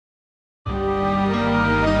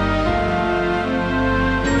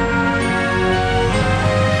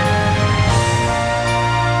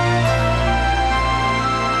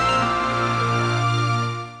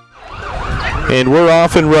And we're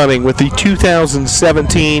off and running with the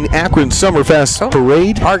 2017 Akron Summerfest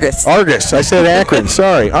Parade. Argos. Argos. I said Akron.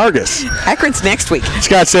 Sorry, Argos. Akron's next week.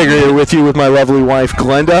 Scott Sager here with you with my lovely wife,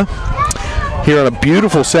 Glenda. Here on a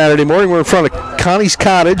beautiful Saturday morning. We're in front of Connie's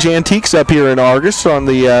Cottage Antiques up here in Argos on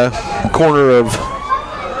the corner of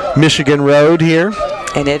Michigan Road here.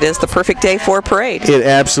 And it is the perfect day for a parade. It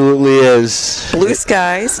absolutely is. Blue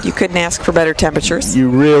skies. You couldn't ask for better temperatures. You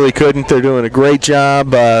really couldn't. They're doing a great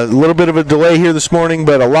job. A little bit of a delay here this morning,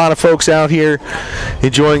 but a lot of folks out here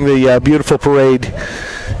enjoying the beautiful parade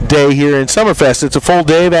day here in Summerfest. It's a full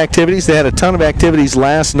day of activities. They had a ton of activities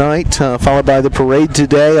last night, followed by the parade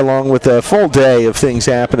today, along with a full day of things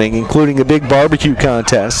happening, including a big barbecue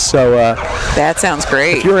contest. So that sounds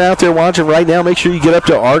great. If you're out there watching right now, make sure you get up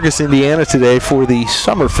to Argos, Indiana today for the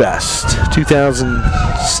Summerfest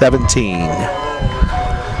 2017.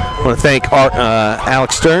 I want to thank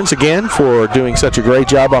Alex Stearns again for doing such a great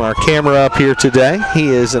job on our camera up here today. He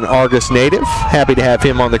is an Argos native. Happy to have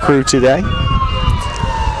him on the crew today.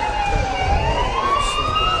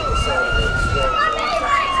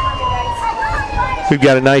 We've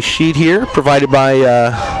got a nice sheet here provided by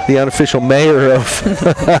the unofficial mayor of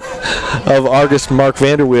of Argos, Mark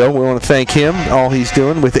Vanderweel. We want to thank him, all he's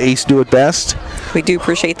doing with Ace Do It Best. We do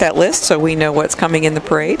appreciate that list so we know what's coming in the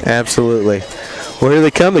parade. Absolutely. Well, here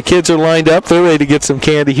they come. The kids are lined up. They're ready to get some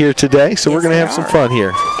candy here today, so we're going to have some fun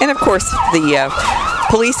here. And, of course, the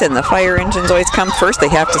police and the fire engines always come first. They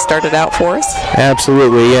have to start it out for us.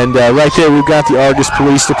 Absolutely. And right there we've got the Argos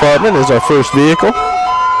Police Department as our first vehicle.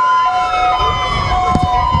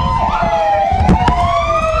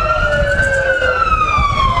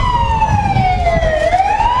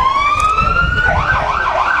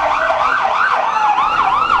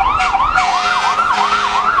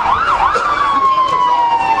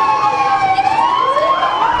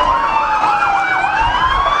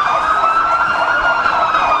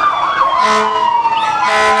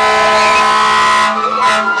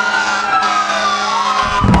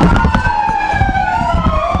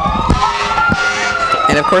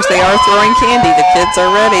 Of course, they are throwing candy. The kids are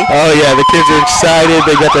ready. Oh, yeah, the kids are excited.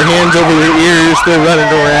 They got their hands over their ears. They're running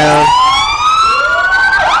around.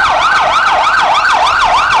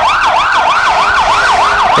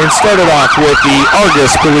 And started off with the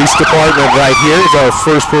Argos Police Department right here is our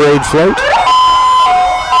first parade float.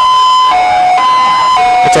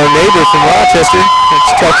 It's our neighbor from Rochester.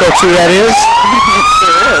 Let's tell folks who that is. It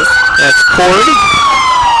sure is. That's Cord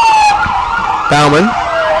Bowman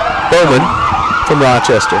from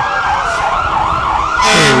Rochester.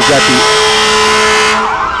 And we've got the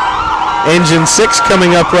Engine 6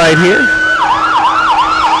 coming up right here.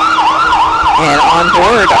 And on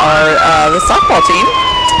board are the softball team.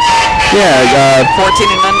 Yeah.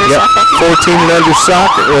 14 and under softball team. 14 and under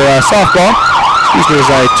softball. Excuse me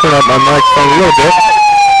as I turn up my microphone a little bit.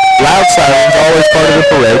 Loud sirens, always part of the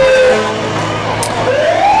parade.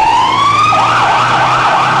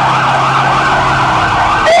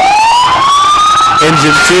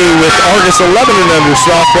 Engine 2 with Argos 11 and under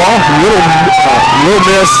softball. Little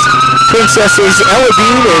Miss Princesses Ella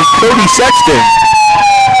Dean and Cody Sexton.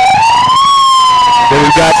 Then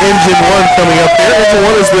we've got Engine 1 coming up there. Engine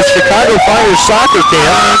 1 is the Chicago Fire soccer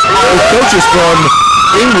camp with coaches from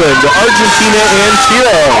England, Argentina, and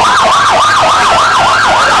Chile.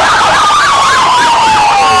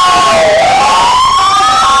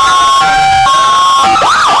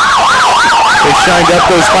 They shined up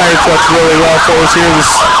those fire trucks really well for us here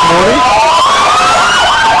this morning.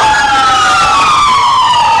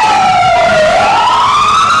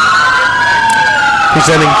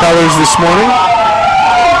 Presenting colors this morning.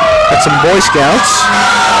 Got some Boy Scouts.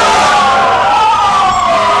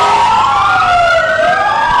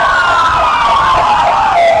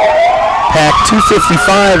 Pack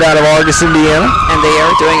 255 out of Argos, Indiana. And they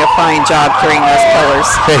are doing a fine job carrying those colors.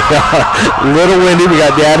 They are. A little windy. We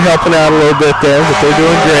got Dad helping out a little bit there, but they're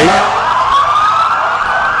doing great.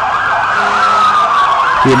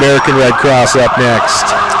 The American Red Cross up next.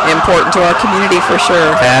 Important to our community for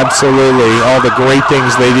sure. Absolutely. All the great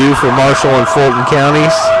things they do for Marshall and Fulton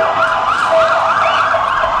counties.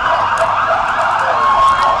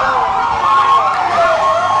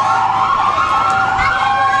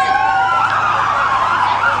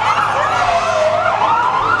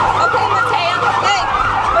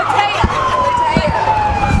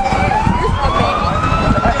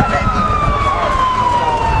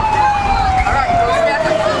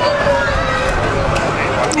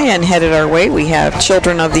 And headed our way, we have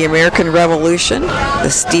Children of the American Revolution, the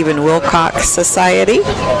Stephen Wilcox Society.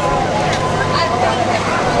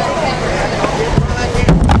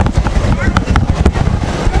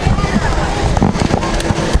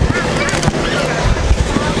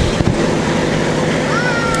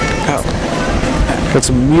 Got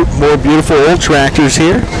some more beautiful old tractors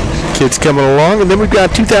here. Kids coming along. And then we've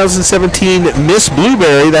got 2017 Miss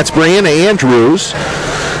Blueberry. That's Brianna Andrews.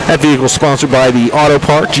 That vehicle sponsored by the Auto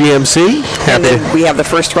Park GMC. And then we have the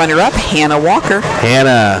first runner-up, Hannah Walker.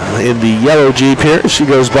 Hannah in the yellow Jeep here. She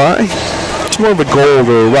goes by. It's more of a gold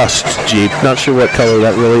or rust Jeep. Not sure what color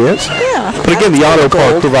that really is. Yeah. But again, the Auto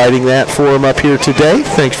Park providing that for them up here today.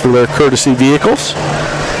 Thanks for their courtesy vehicles.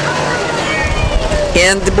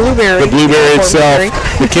 And the blueberry. The blueberry itself.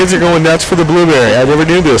 The kids are going nuts for the blueberry. I never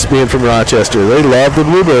knew this being from Rochester. They love the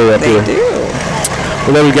blueberry up here. They do.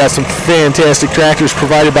 Well, then we've got some fantastic tractors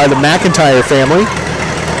provided by the McIntyre family.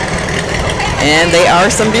 And they are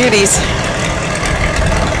some beauties.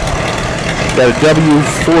 Got a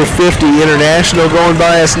W450 International going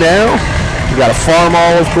by us now. We've got a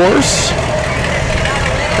Farmall, of course.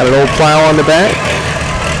 Got an old plow on the back.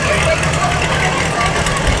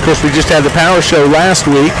 Of course, we just had the power show last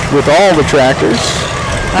week with all the tractors.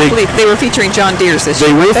 I believe they were featuring John Deere's this year.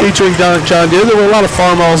 They were featuring John Deere. There were a lot of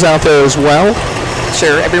Farmalls out there as well.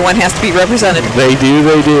 Sure, everyone has to be represented. They do,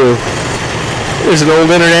 they do. There's an old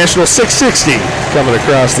International 660 coming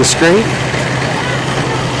across the screen.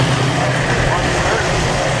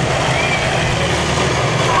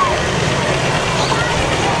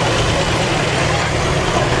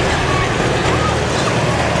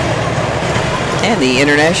 And the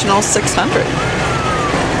International 600.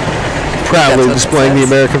 Proudly displaying the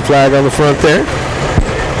American flag on the front there.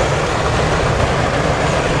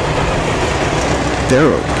 They're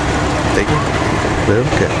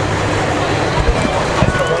okay.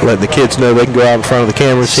 Letting the kids know they can go out in front of the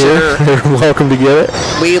cameras here. They're welcome to get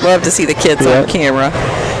it. We love to see the kids on camera.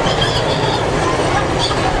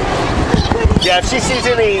 Yeah, if she sees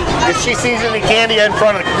any candy in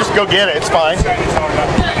front of her, just go get it. It's fine.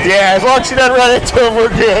 Yeah, as long as she doesn't run into them, we're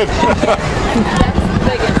good.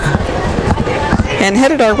 And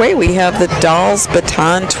headed our way, we have the Dolls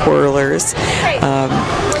Baton Twirlers.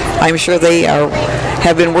 I'm sure they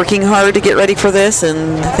have been working hard to get ready for this,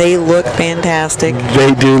 and they look fantastic.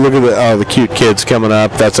 They do. Look at the cute kids coming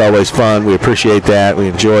up. That's always fun. We appreciate that. We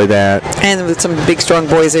enjoy that. And with some big, strong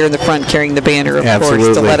boys there in the front carrying the banner, of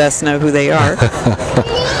course, to let us know who they are.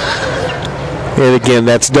 And again,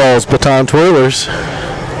 that's Dolls Baton Twirlers.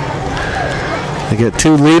 They got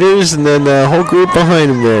 2 leaders and then a whole group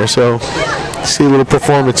behind them there. So see a little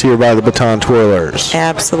performance here by the Baton Twirlers.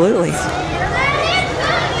 Absolutely.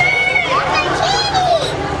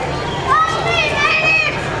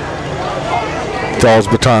 Dolls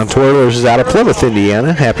Baton Twirlers is out of Plymouth,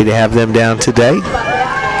 Indiana. Happy to have them down today.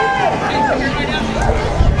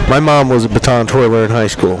 My mom was a baton twirler in high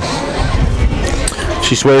school.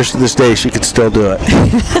 She swears to this day she could still do it.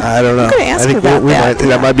 I don't know. I'm going to ask her about that.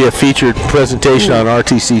 That might be a featured presentation on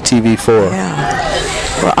RTC TV4.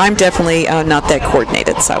 Yeah. Well, I'm definitely not that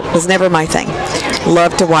coordinated, so it was never my thing.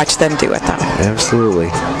 Love to watch them do it, though. Absolutely.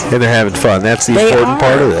 And they're having fun. That's the important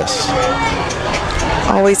part of this.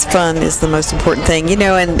 Always fun is the most important thing, you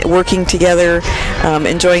know, and working together,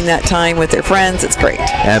 enjoying that time with their friends, it's great.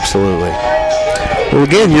 Absolutely. Well,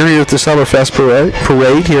 again, you're here at the Summerfest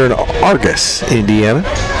parade here in Argos, Indiana.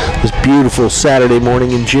 This beautiful Saturday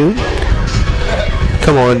morning in June.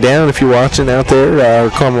 Come on down if you're watching out there, or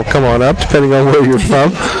come on up, depending on where you're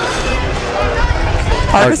from.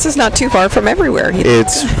 Argos is not too far from everywhere.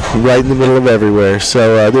 It's right in the middle of everywhere.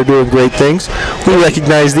 So they're doing great things. We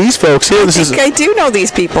recognize these folks here. I do know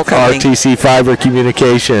these people coming. RTC Fiber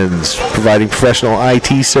Communications, providing professional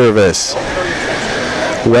IT service,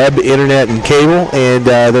 web, internet, and cable. And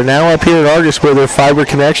they're now up here in Argos where their fiber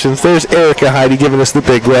connections. There's Erica Heidi giving us the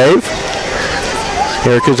big wave.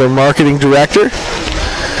 Erica's our marketing director.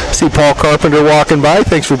 See Paul Carpenter walking by.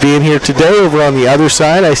 Thanks for being here today. Over on the other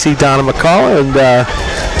side, I see Donna McCall and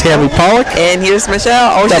Tammy Pollock. And here's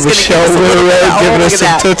Michelle. Oh, she's Michelle giving us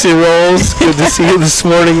some Tootsie Rolls. Good to see you this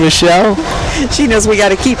morning, Michelle. She knows we got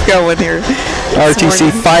to keep going here.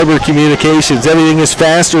 RTC Fiber Communications. Everything is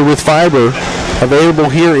faster with fiber. Available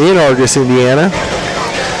here in Argos, Indiana.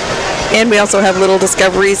 And we also have Little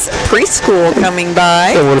Discoveries Preschool coming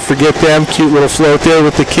by. Don't want to forget them. Cute little float there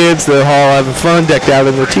with the kids. They're all having fun, decked out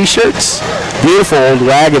in their T-shirts. Beautiful old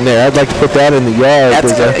wagon there. I'd like to put that in the yard.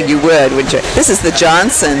 That's good. You would you? This is the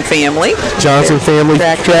Johnson family. Johnson family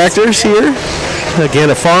tractors here. Again,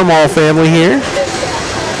 a Farmall family here.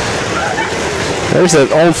 There's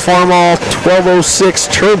that old Farmall 1206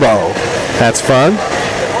 Turbo. That's fun.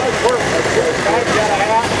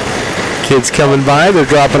 Kids coming by, they're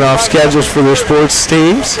dropping off schedules for their sports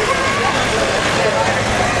teams.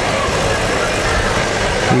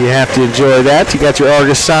 You have to enjoy that. You got your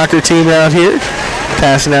Argos soccer team out here,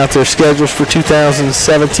 passing out their schedules for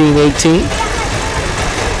 2017-18.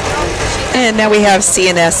 And now we have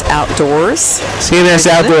CNS Outdoors. CNS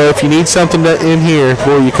Outdoor, if you need something in here,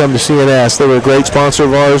 boy, you come to CNS. They were a great sponsor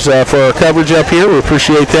of ours for our coverage up here. We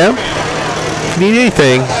appreciate them. If you need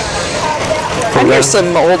anything. And here's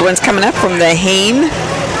some old ones coming up from the Hain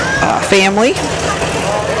family.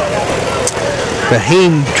 The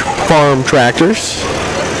Hain Farm tractors.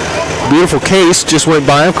 Beautiful case just went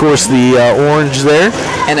by, of course, the orange there.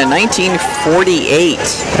 And a 1948.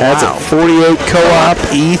 That's a 48 Co-op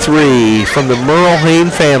E3 from the Merle Hain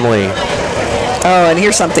family. Oh, and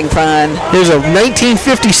here's something fun. There's a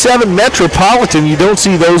 1957 Metropolitan. You don't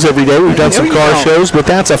see those every day. We've done some car shows, but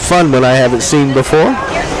that's a fun one I haven't seen before.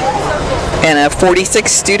 And a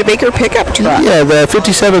 46 Studebaker pickup truck. Yeah, the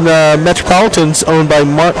 57 Metropolitan's owned by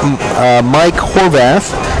Mike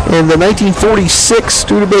Horvath. And the 1946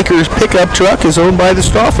 Studebaker's pickup truck is owned by the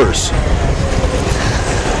Stoffers.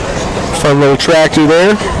 Fun little tractor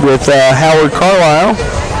there with Howard Carlisle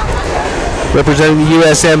representing the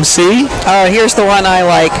USMC. Oh, here's the one I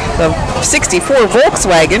like, the 64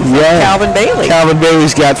 Volkswagen from Calvin Bailey. Calvin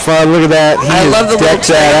Bailey's got fun. Look at that. I love the little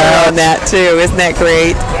trailer on that too. Isn't that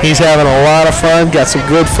great? He's having a lot of fun. Got some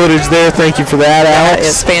good footage there. Thank you for that, Alex.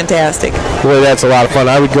 It's fantastic. Boy, that's a lot of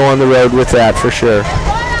fun. I would go on the road with that for sure.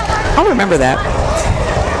 I'll remember that.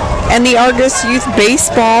 And the Argos Youth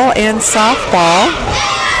Baseball and Softball.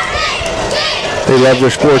 They love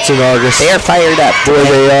their sports in Argos. They are fired up. Boy,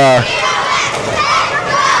 they are.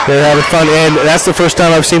 They're having fun, and that's the first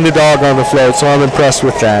time I've seen the dog on the float, so I'm impressed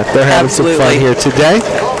with that. They're having some fun here today.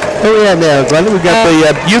 Oh yeah, now, Glenda, we've got the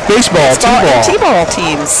youth baseball T-ball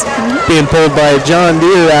teams. Being pulled by a John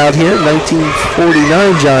Deere out here, 1949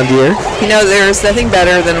 John Deere. You know, there's nothing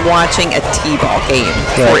better than watching a T-ball game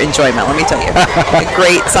for enjoyment, let me tell you. A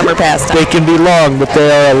great summer pastime. They can be long, but they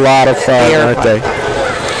are a lot of fun, aren't they?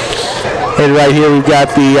 And right here we've got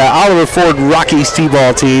the Oliver Ford Rockies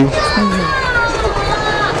T-ball team.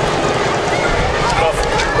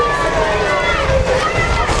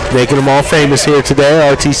 Making them all famous here today.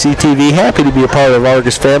 RTC TV, happy to be a part of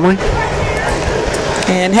Argus family.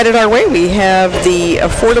 And headed our way, we have the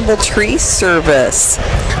Affordable Tree Service.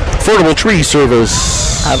 Affordable Tree Service.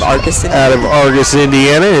 Of Argus, Indiana. Out of Argus,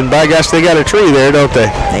 Indiana. And by gosh, they got a tree there, don't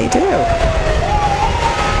they? They do.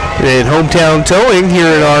 And Hometown Towing here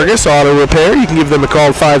in Argus, auto repair. You can give them a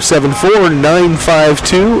call,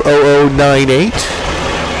 574-952-0098.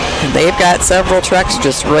 They've got several trucks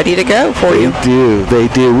just ready to go for you. They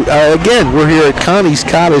do. Again, we're here at Connie's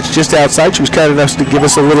Cottage just outside. She was kind enough to give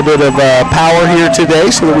us a little bit of power here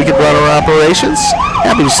today so that we could run our operations.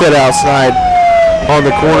 Happy to sit outside on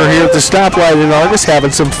the corner here at the stoplight in Argus,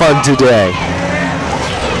 having some fun today.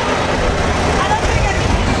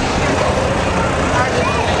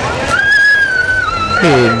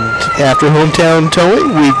 And after Hometown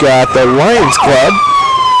Towing, we've got the Lions Club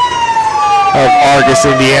of Argus,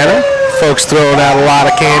 Indiana. Folks throwing out a lot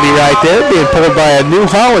of candy right there, being pulled by a New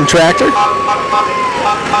Holland tractor.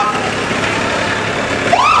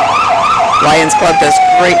 Lions Club does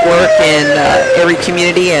great work in every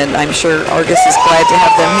community, and I'm sure Argus is glad to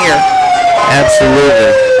have them here.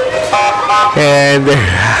 Absolutely. And they're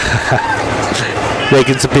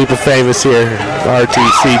making some people famous here.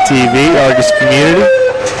 RTC TV, Argus Community.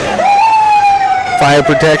 Fire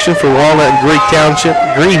protection for Walnut and Green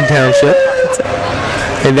Township.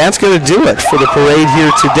 And that's going to do it for the parade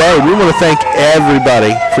here today. We want to thank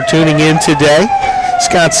everybody for tuning in today.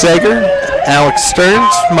 Scott Sager, Alex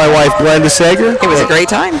Stearns, my wife Glenda Sager. It was a great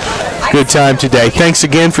time. Good time today. Thanks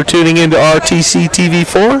again for tuning in to RTC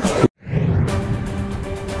TV4.